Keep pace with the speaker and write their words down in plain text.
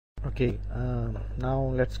Okay,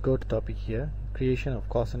 now let's go to topic here, creation of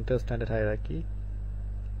cost center standard hierarchy.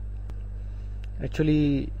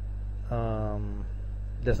 Actually,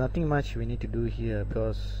 there's nothing much we need to do here,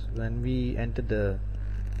 because when we enter the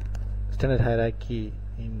standard hierarchy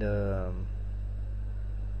in the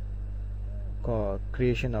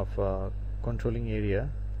creation of controlling area,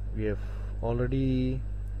 we have already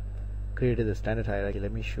created the standard hierarchy.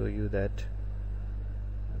 Let me show you that.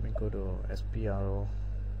 Let me go to SPRO.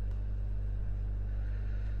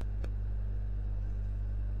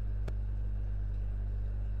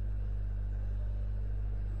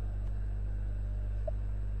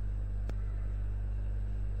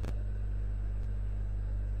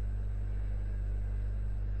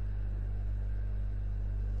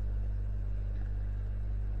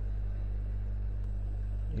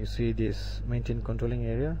 You see this maintain controlling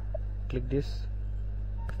area, click this,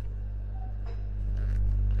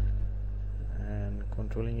 and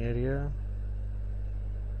controlling area,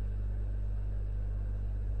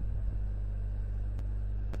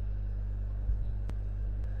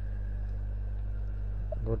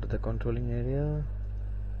 go to the controlling area,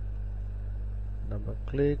 double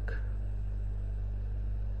click.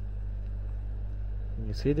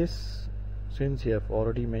 You see this, since you have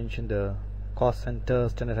already mentioned the cost center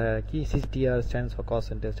standard hierarchy, CCTR stands for cost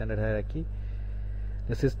center standard hierarchy,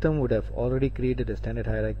 the system would have already created a standard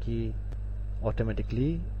hierarchy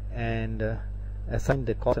automatically and assigned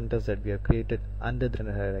the cost centers that we have created under the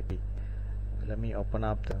standard hierarchy. Let me open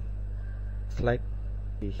up the slide.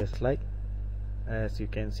 As you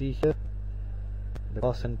can see here, the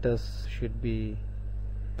cost centers should be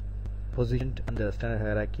positioned under the standard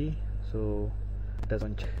hierarchy. So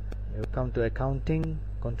doesn't you come to accounting,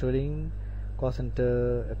 controlling, cost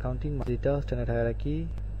center, accounting, data, standard hierarchy,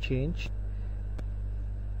 change.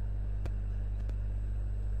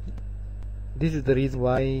 This is the reason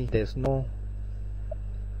why there's no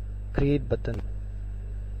create button.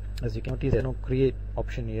 As you can notice, there's no create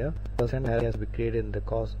option here. The standard hierarchy has to be created in the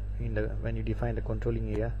cost when you define the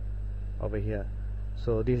controlling area over here.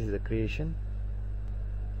 So this is the creation.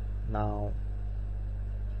 Now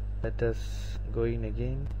let us go in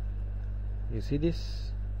again. You see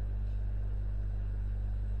this?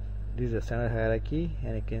 This is the standard hierarchy,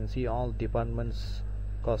 and you can see all departments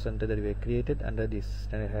cost center that we have created under this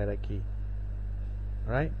standard hierarchy.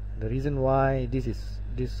 Right? The reason why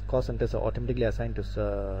these cost centers are automatically assigned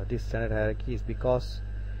to this standard hierarchy is because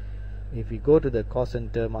if we go to the cost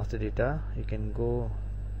center master data, you can go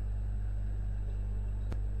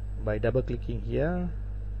by double clicking here,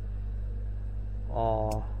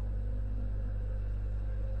 or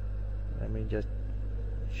let me just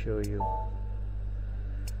show you.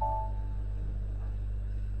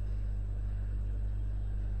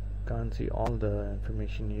 Can't see all the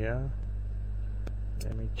information here.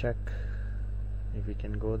 Let me check if we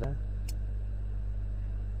can go there.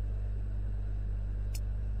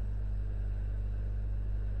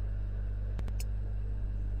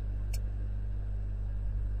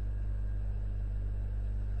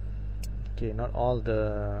 Okay, not all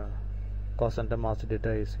the cost center master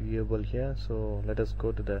data is viewable here, so let us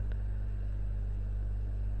go to that.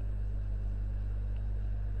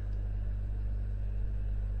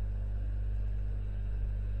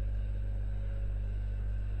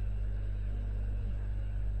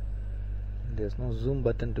 There's no zoom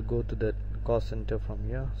button to go to the cost center from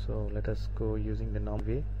here, so let us go using the normal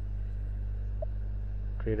way.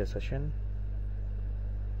 Create a session.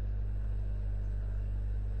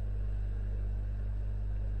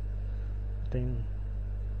 I think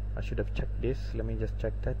I should have checked this. Let me just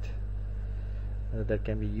check that. That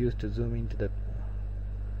can be used to zoom into the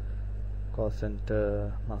cost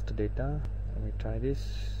center master data. Let me try this.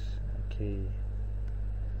 Okay,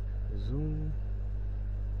 zoom.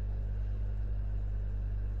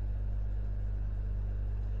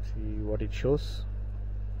 See what it shows.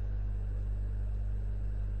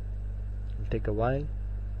 It'll take a while.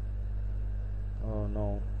 Oh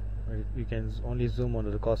no, we can only zoom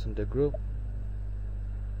onto the cost center group.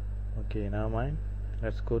 Okay, never mind.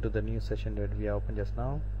 Let's go to the new session that we opened just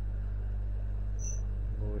now.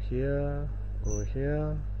 Go here, go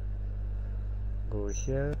here, go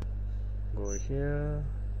here, go here,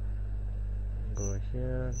 go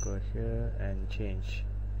here, go here, and change.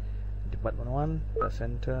 Department 1, press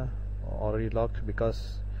enter. Already locked,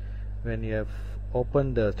 because when you have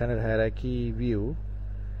opened the standard hierarchy view,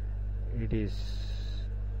 it is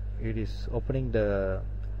opening the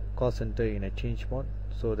cost center in a change mode,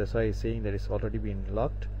 so that's why it's saying that it's already been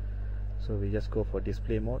locked. So we just go for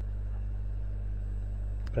display mode,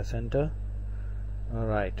 press enter.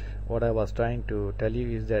 Alright, what I was trying to tell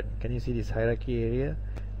you is that, can you see this hierarchy area?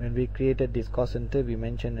 when we created this cost center, we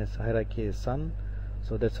mentioned as hierarchy is Sun,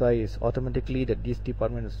 so that's why it's automatically that this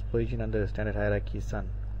department is positioned under the standard hierarchy Sun.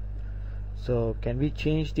 So can we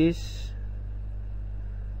change this?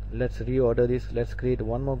 Let's reorder this. Let's create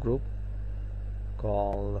one more group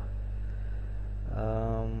called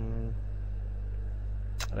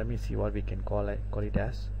let me see what we can call it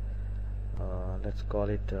as. Let's call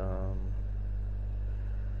it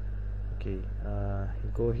okay,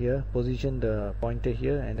 you go here, position the pointer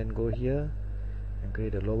here, and then go here and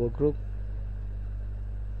create a lower group.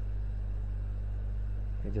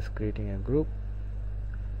 You're just creating a group,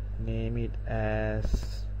 name it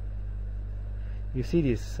as, you see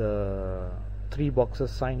this 3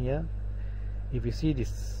 boxes sign here. If you see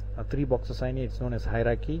this 3 boxes sign here, it's known as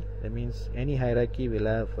hierarchy. That means any hierarchy will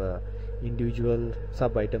have individual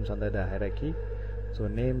sub items under the hierarchy. So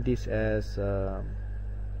name this as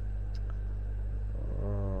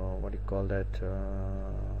what do you call that,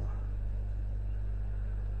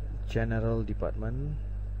 general department.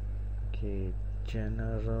 Okay,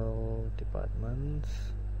 general departments.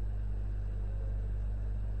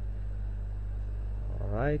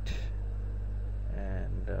 Alright,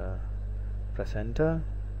 and press enter.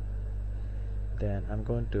 Then I'm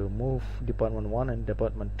going to move department 1 and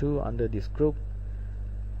department 2 under this group.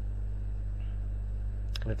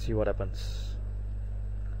 Let's see what happens.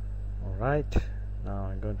 Alright, now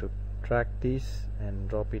I'm going to drag this and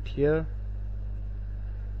drop it here.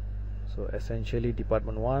 So essentially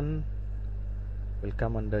department 1 will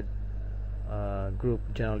come under group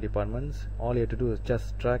general departments. All you have to do is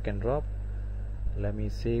just drag and drop. Let me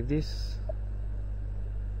save this.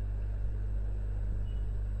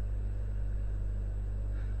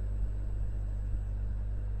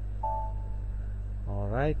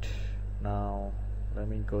 Alright, now let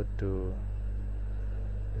me go to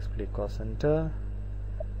display cost center,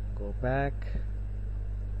 go back,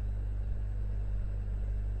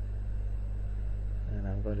 and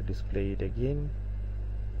I'm going to display it again.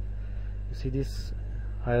 You see this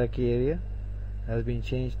hierarchy area has been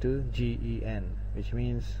changed to GEN, which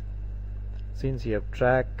means since you have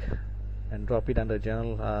drag and drop it under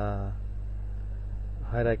general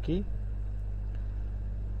hierarchy,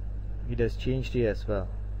 it has changed here as well.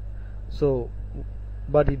 So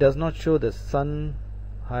but it does not show the Sun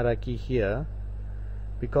hierarchy here,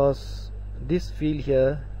 because this field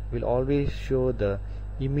here will always show the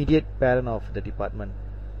immediate parent of the department,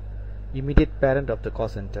 immediate parent of the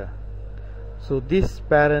cost center. So this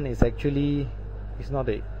parent is actually not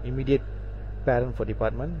the immediate parent for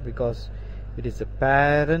department, because it is the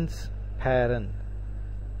parent's parent.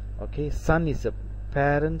 Okay, Sun is a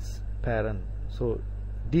parent's parent, so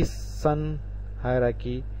this Sun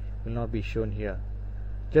hierarchy will not be shown here.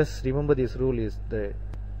 Just remember this rule is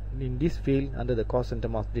in this field under the cost center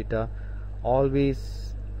master data,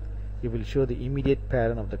 always it will show the immediate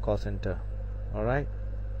parent of the cost center. Alright,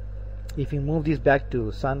 if you move this back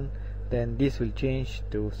to Sun, then this will change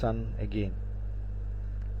to Sun again.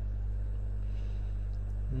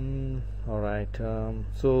 Alright,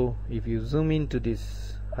 so if you zoom into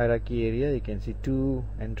this hierarchy area, you can see 2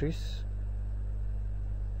 entries,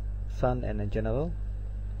 Sun and a general.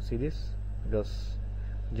 See this? Because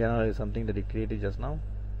general is something that we created just now.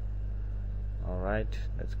 Alright,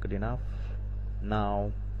 that's good enough.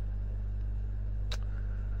 Now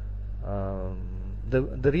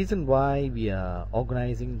the reason why we are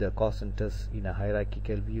organizing the cost centers in a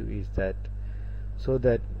hierarchical view is that so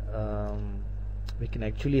that we can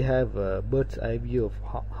actually have a bird's eye view of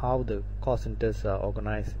how the cost centers are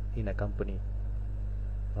organized in a company.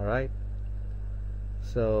 Alright,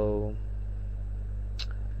 so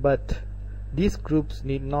but these groups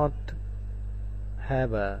need not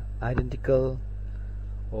have a identical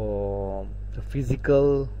or a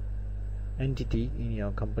physical entity in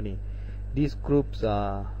your company. These groups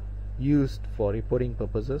are used for reporting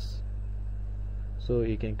purposes, so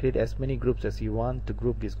you can create as many groups as you want to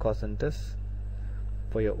group these cost centers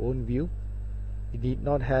for your own view. You need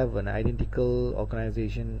not have an identical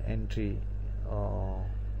organization entry or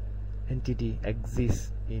entity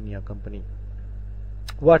exist in your company.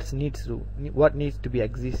 What needs to be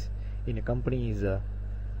exist in a company is the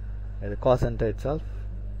cost center itself.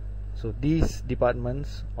 So these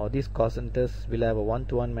departments or these cost centers will have a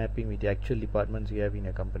one-to-one mapping with the actual departments you have in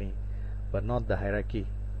a company, but not the hierarchy.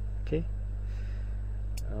 Okay.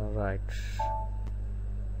 Alright,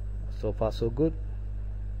 so far so good.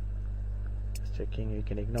 Just checking, you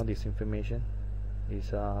can ignore this information. It's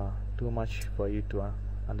too much for you to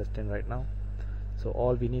understand right now. So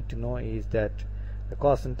all we need to know is that the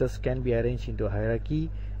cost centers can be arranged into a hierarchy,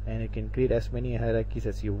 and you can create as many hierarchies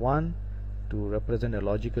as you want to represent a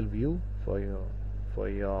logical view for for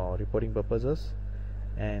your reporting purposes,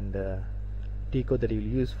 and T code that you will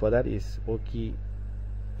use for that is OKEON.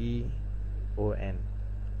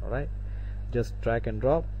 Alright, just drag and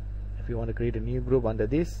drop. If you want to create a new group under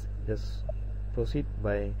this, just proceed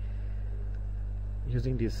by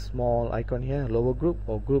using this small icon here, lower group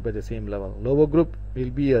or group at the same level. Lower group will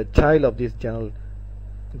be a child of this general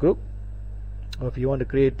group, or if you want to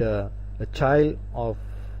create a child of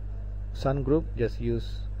Sun group, just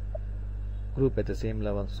use group at the same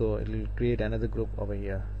level, so it will create another group over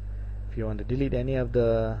here. If you want to delete any of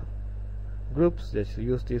the groups, just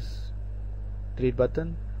use this delete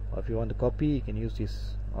button, or if you want to copy, you can use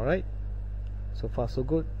this. Alright, so far so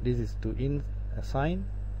good. This is to assign.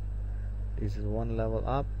 This is one level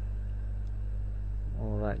up.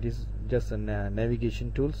 Alright, this is just a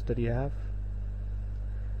navigation tools that you have,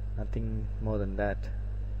 nothing more than that.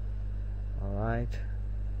 Alright,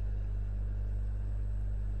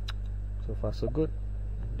 so far so good.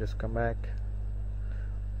 Just come back.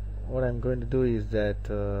 What I'm going to do is that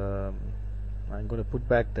I'm going to put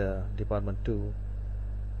back the department 2.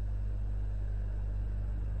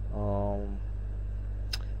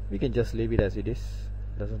 We can just leave it as it is,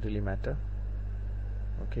 doesn't really matter.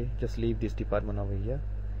 Okay, just leave this department over here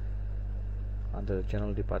under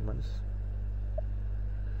general departments.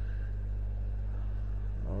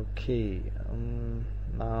 Okay,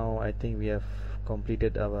 now I think we have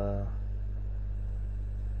completed our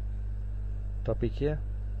topic here.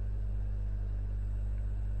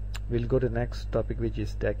 We'll go to the next topic, which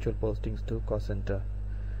is the actual postings to cost center.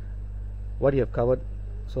 What you have covered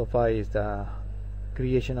so far is the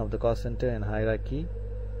creation of the cost center and hierarchy.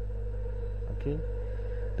 Okay,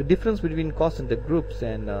 the difference between cost center groups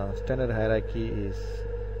and standard hierarchy is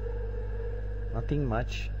nothing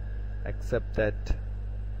much, except that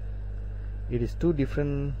it is two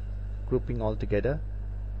different grouping altogether.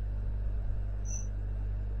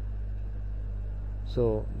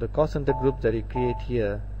 So the cost center group that you create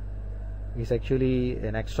here is actually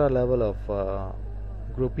an extra level of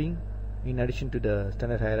grouping in addition to the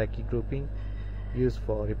standard hierarchy grouping used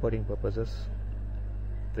for reporting purposes.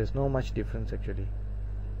 There's no much difference actually.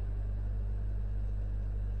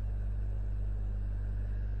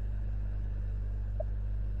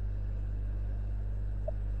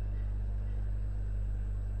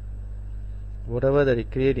 Whatever that you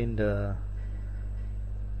create in the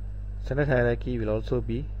standard hierarchy will also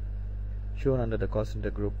be shown under the cost center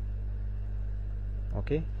group.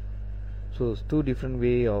 Okay, so it's two different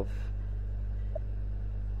way of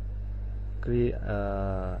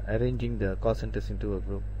arranging the cost centers into a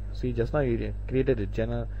group. See, just now you created a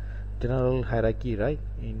general hierarchy, right,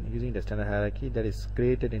 in using the standard hierarchy. That is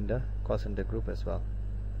created in the cost center group as well.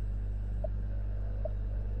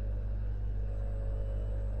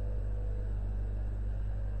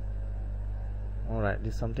 Alright,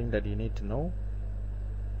 this is something that you need to know.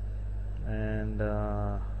 And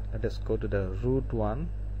let us go to the root 1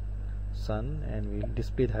 Sun, and we'll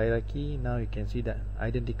display the hierarchy. Now you can see the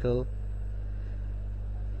identical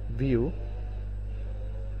view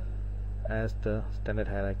as the standard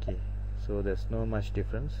hierarchy, so there's no much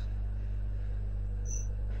difference.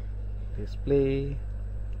 Display.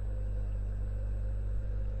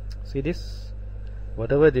 See this?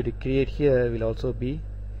 Whatever that you create here will also be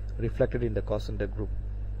reflected in the cost center group.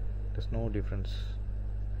 There's no difference.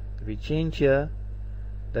 If we change here,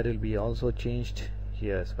 that will be also changed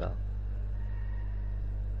here as well.